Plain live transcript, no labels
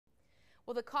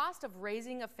Well, the cost of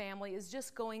raising a family is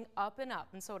just going up and up.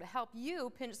 And so to help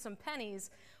you pinch some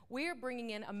pennies, we're bringing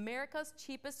in America's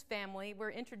cheapest family. We're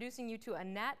introducing you to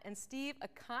Annette and Steve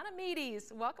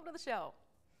Economides. Welcome to the show.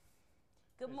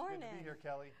 Good morning. It's good to be here,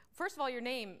 Kelly. First of all, your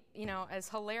name, is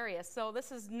hilarious. So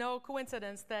this is no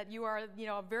coincidence that you are,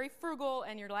 very frugal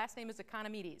and your last name is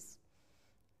Economides.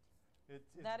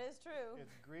 That is true.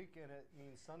 It's Greek and it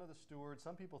means son of the steward.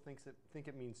 Some people think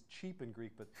it means cheap in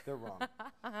Greek, but they're wrong.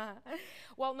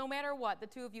 Well, no matter what, the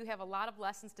two of you have a lot of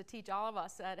lessons to teach all of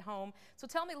us at home. So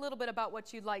tell me a little bit about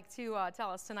what you'd like to tell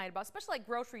us tonight about, especially like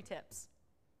grocery tips.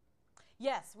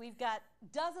 Yes, we've got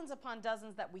dozens upon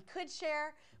dozens that we could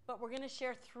share, but we're going to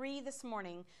share 3 this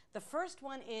morning. The first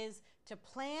one is to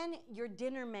plan your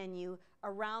dinner menu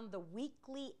around the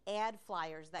weekly ad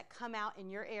flyers that come out in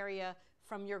your area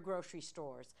from your grocery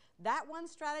stores. That one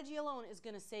strategy alone is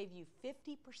going to save you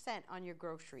 50% on your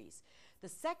groceries. The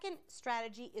second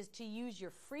strategy is to use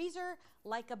your freezer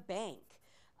like a bank.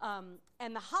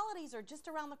 And the holidays are just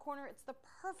around the corner. It's the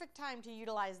perfect time to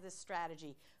utilize this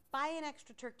strategy. Buy an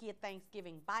extra turkey at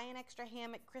Thanksgiving. Buy an extra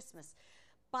ham at Christmas.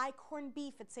 Buy corned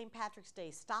beef at St. Patrick's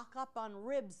Day. Stock up on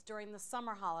ribs during the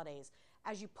summer holidays.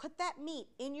 As you put that meat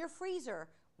in your freezer,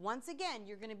 once again,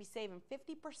 you're going to be saving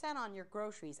 50% on your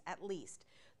groceries at least.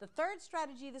 The third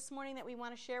strategy this morning that we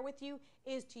want to share with you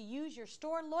is to use your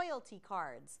store loyalty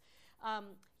cards.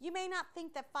 You may not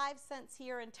think that 5 cents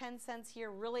here and 10 cents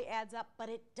here really adds up, but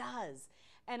it does.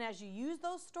 And as you use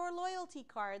those store loyalty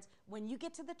cards, when you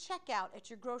get to the checkout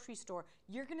at your grocery store,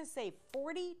 you're going to save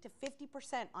 40 to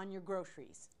 50% on your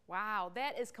groceries. Wow,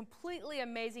 that is completely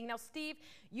amazing. Now, Steve,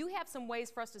 you have some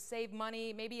ways for us to save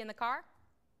money, maybe in the car?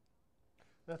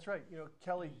 That's right.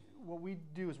 Kelly, what we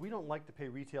do is we don't like to pay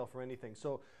retail for anything.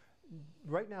 So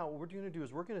right now what we're going to do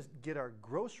is we're going to get our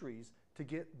groceries to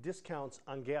get discounts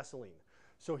on gasoline.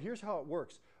 So here's how it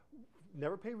works.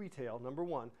 Never pay retail, number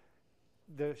one.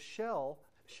 The Shell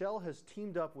has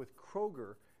teamed up with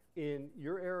Kroger in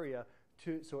your area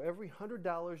so every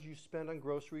 $100 you spend on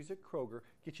groceries at Kroger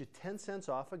gets you 10 cents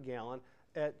off a gallon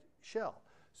at Shell.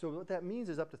 So what that means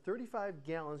is up to 35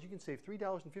 gallons, you can save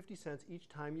 $3.50 each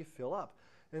time you fill up.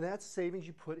 And that's savings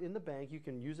you put in the bank. You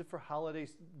can use it for holiday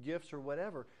gifts or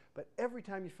whatever, but every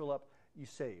time you fill up, you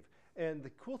save. And the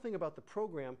cool thing about the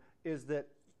program is that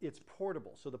it's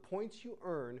portable. So the points you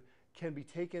earn can be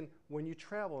taken when you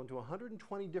travel into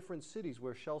 120 different cities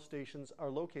where Shell stations are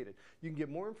located. You can get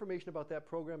more information about that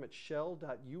program at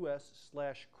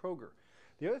shell.us/Kroger.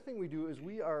 The other thing we do is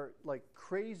we are like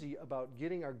crazy about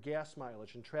getting our gas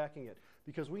mileage and tracking it,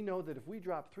 because we know that if we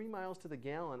drop 3 miles to the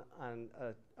gallon on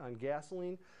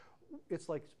gasoline, it's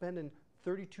like spending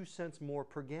 32 cents more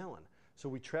per gallon. So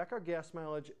we track our gas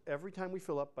mileage every time we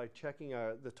fill up by checking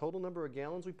the total number of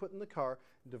gallons we put in the car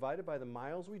divided by the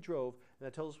miles we drove, and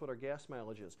that tells us what our gas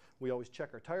mileage is. We always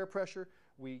check our tire pressure,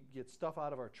 we get stuff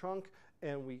out of our trunk,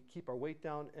 and we keep our weight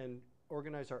down and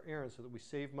organize our errands so that we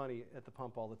save money at the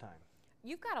pump all the time.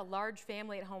 You've got a large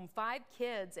family at home, 5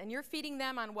 kids, and you're feeding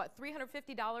them on what,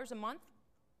 $350 a month?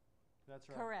 That's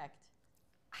right. Correct.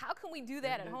 How can we do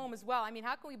that at home as well? I mean,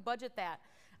 how can we budget that,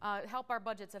 help our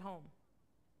budgets at home?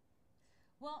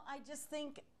 Well, I just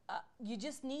think you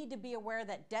just need to be aware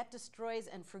that debt destroys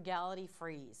and frugality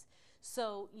frees.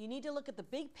 So you need to look at the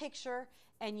big picture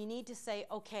and you need to say,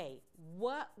 okay,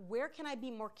 where can I be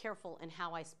more careful in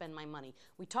how I spend my money?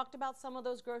 We talked about some of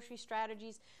those grocery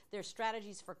strategies. There's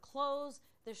strategies for clothes.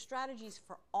 There's strategies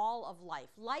for all of life.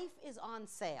 Life is on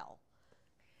sale.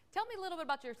 Tell me a little bit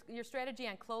about your strategy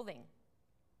on clothing.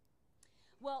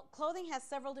 Well, clothing has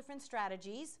several different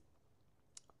strategies.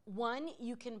 One,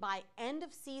 you can buy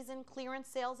end-of-season clearance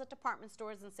sales at department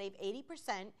stores and save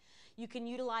 80%. You can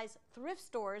utilize thrift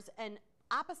stores, and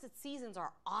opposite seasons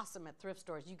are awesome at thrift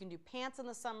stores. You can do pants in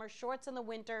the summer, shorts in the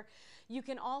winter. You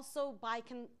can also buy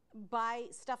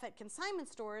stuff at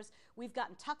consignment stores. We've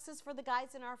gotten tuxes for the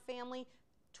guys in our family,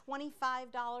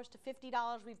 $25 to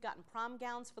 $50. We've gotten prom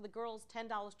gowns for the girls,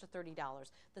 $10 to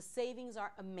 $30. The savings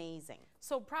are amazing.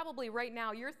 So probably right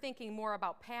now you're thinking more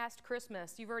about past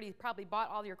Christmas. You've already probably bought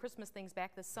all your Christmas things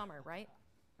back this summer, right?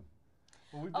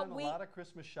 Well, we've done a lot of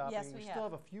Christmas shopping. Yes, we still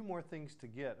have a few more things to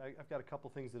get. I've got a couple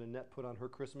things that Annette put on her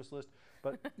Christmas list,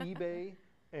 but eBay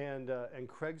and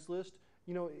Craigslist,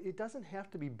 it doesn't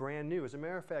have to be brand new. As a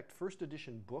matter of fact, first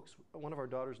edition books, one of our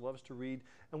daughters loves to read,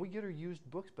 and we get her used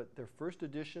books, but they're first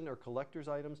edition or collector's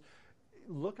items.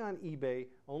 Look on eBay,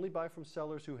 only buy from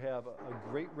sellers who have a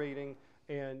great rating,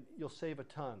 and you'll save a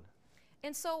ton.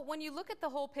 And so when you look at the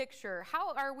whole picture,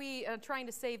 how are we trying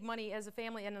to save money as a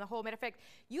family and in the whole? Matter of fact,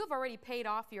 you have already paid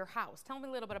off your house. Tell me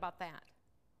a little bit about that.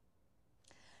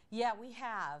 Yeah, we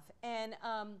have. And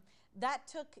That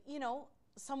took, you know,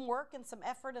 some work and some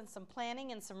effort and some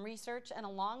planning and some research and a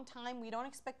long time. We don't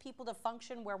expect people to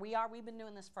function where we are. We've been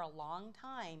doing this for a long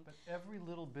time. But every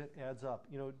little bit adds up.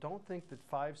 You know, don't think that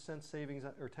 5-cent savings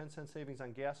or 10-cent savings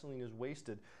on gasoline is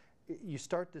wasted. You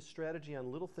start this strategy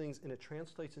on little things and it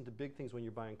translates into big things when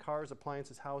you're buying cars,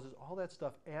 appliances, houses, all that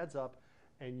stuff adds up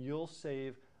and you'll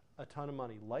save a ton of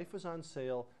money. Life is on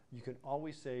sale. You can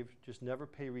always save, just never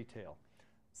pay retail.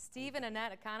 Steve and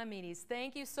Annette Economides,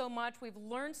 thank you so much. We've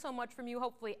learned so much from you.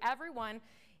 Hopefully everyone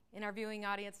in our viewing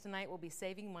audience tonight will be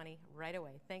saving money right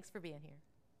away. Thanks for being here.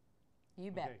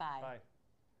 You bet. Okay, bye. Bye.